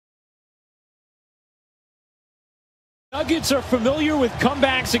Nuggets are familiar with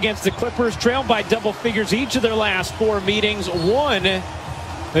comebacks against the Clippers, trailed by double figures each of their last 4 meetings, won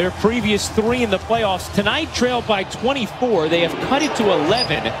their previous 3 in the playoffs. Tonight, trailed by 24. They have cut it to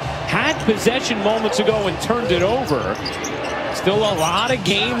 11. Had possession moments ago and turned it over. Still a lot of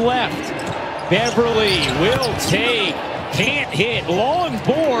game left. Beverly will take. Can't hit. Long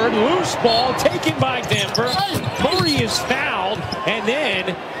board. Loose ball taken by Denver. Curry is fouled and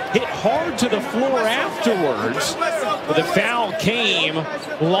then hit hard to the floor afterwards. But the foul came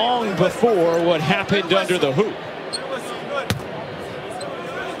long before what happened under the hoop.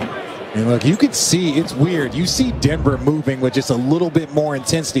 And look, you can see it's weird. You see Denver moving with just a little bit more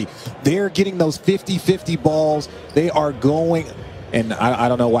intensity. They're getting those 50-50 balls. They are going, and I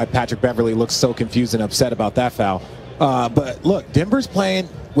don't know why Patrick Beverly looks so confused and upset about that foul. But look, Denver's playing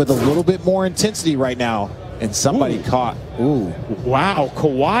with a little bit more intensity right now. And somebody caught. Ooh. Wow,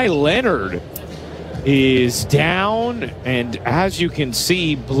 Kawhi Leonard is down, and as you can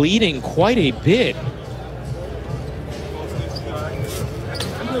see, bleeding quite a bit.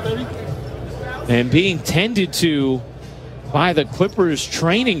 And being tended to by the Clippers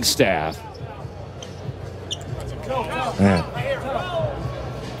training staff. Man.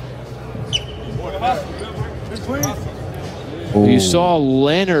 You saw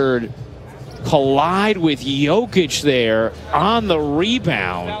Leonard collide with Jokic there on the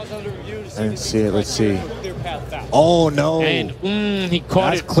rebound. I didn't see it. Let's see. Oh no! And he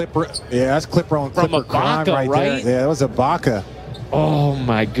caught it. Clipper. Yeah, that's Clipper on from Clipper crime Ibaka, right there. Yeah, that was Ibaka. Oh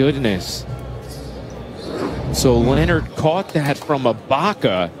my goodness! So Leonard caught that from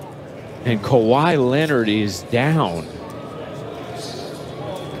Ibaka, and Kawhi Leonard is down.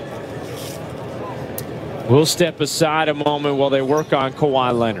 We'll step aside a moment while they work on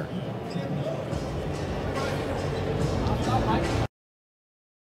Kawhi Leonard.